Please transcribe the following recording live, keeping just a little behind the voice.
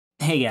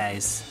Hey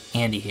guys,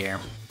 Andy here,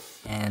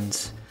 and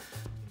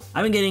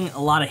I've been getting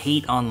a lot of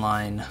hate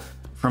online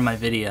from my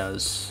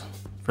videos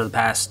for the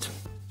past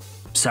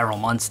several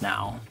months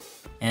now.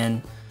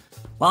 And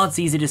while it's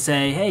easy to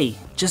say, hey,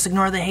 just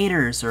ignore the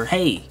haters, or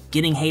hey,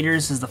 getting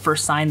haters is the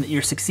first sign that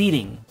you're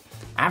succeeding,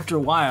 after a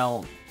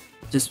while,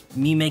 just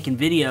me making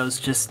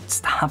videos just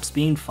stops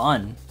being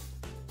fun.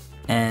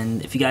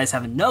 And if you guys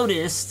haven't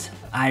noticed,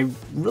 I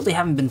really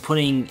haven't been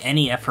putting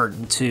any effort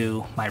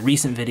into my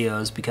recent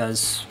videos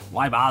because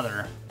why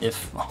bother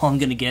if all I'm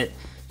gonna get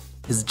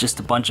is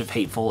just a bunch of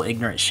hateful,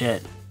 ignorant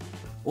shit.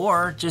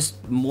 Or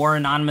just more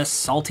anonymous,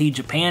 salty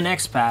Japan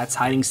expats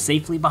hiding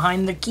safely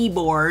behind their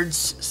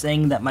keyboards,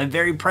 saying that my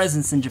very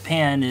presence in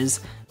Japan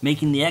is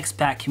making the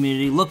expat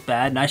community look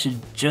bad and I should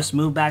just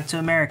move back to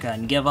America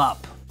and give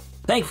up.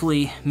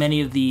 Thankfully,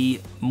 many of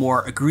the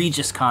more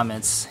egregious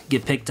comments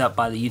get picked up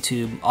by the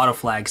YouTube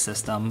autoflag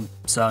system,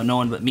 so no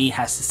one but me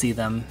has to see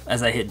them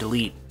as I hit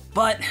delete.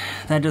 But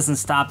that doesn't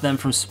stop them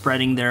from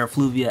spreading their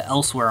effluvia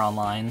elsewhere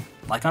online,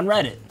 like on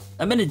Reddit.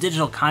 I've been a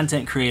digital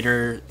content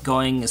creator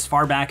going as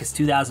far back as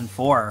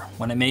 2004,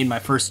 when I made my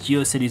first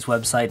GeoCities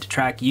website to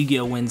track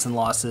Yu-Gi-Oh! Wins and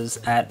losses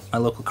at my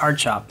local card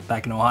shop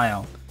back in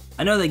Ohio.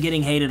 I know that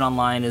getting hated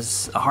online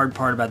is a hard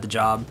part about the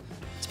job,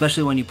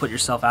 especially when you put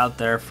yourself out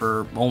there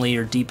for only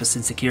your deepest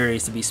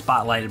insecurities to be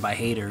spotlighted by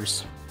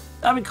haters.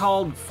 I've been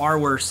called far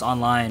worse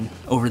online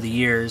over the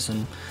years,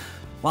 and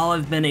while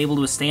I've been able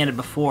to withstand it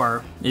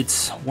before,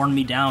 it's worn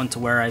me down to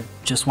where I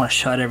just want to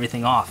shut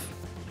everything off.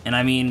 And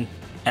I mean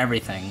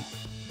everything.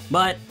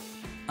 But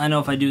I know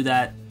if I do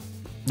that,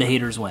 the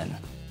haters win.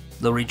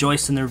 They'll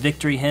rejoice in their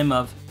victory hymn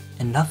of,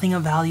 "And nothing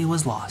of value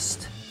was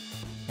lost,"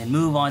 and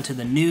move on to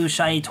the new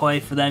shiny toy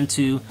for them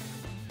to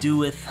do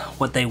with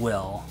what they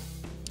will.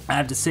 I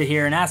have to sit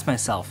here and ask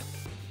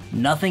myself,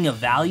 nothing of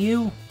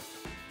value?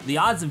 The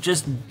odds of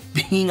just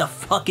being a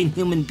fucking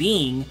human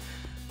being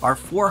are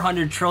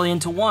 400 trillion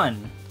to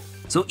 1.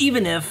 So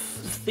even if,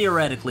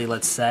 theoretically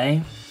let's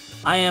say,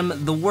 I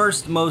am the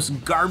worst,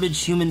 most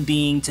garbage human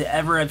being to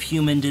ever have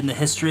humaned in the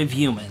history of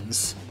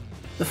humans,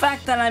 the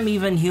fact that I'm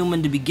even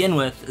human to begin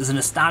with is an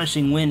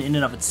astonishing win in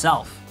and of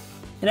itself.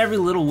 And every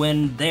little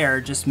win there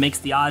just makes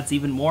the odds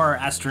even more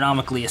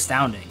astronomically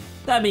astounding.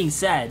 That being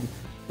said,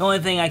 the only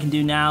thing I can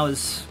do now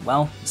is,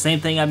 well, the same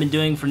thing I've been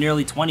doing for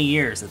nearly 20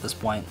 years at this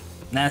point.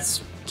 And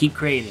that's keep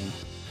creating.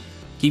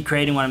 Keep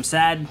creating when I'm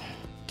sad,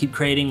 keep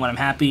creating when I'm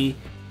happy,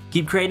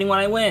 keep creating when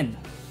I win,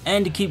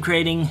 and to keep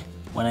creating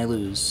when I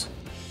lose.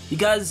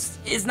 Because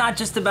it's not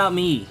just about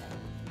me,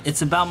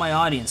 it's about my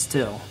audience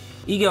too.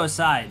 Ego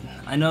aside,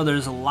 I know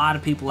there's a lot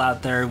of people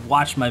out there who've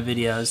watched my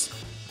videos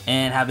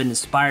and have been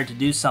inspired to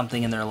do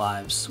something in their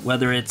lives,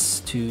 whether it's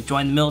to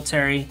join the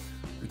military,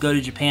 go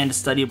to Japan to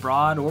study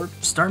abroad, or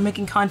start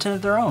making content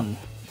of their own.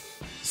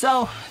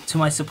 So, to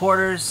my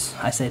supporters,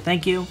 I say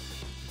thank you,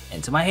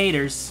 and to my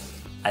haters,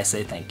 I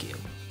say thank you.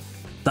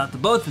 Without the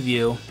both of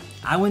you,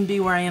 I wouldn't be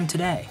where I am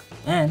today.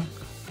 And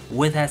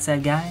with that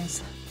said,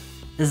 guys,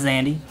 this is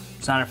Andy,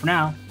 signing for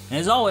now, and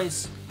as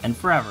always, and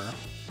forever,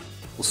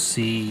 we'll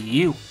see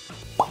you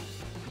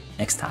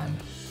next time.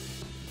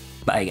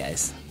 Bye,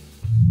 guys.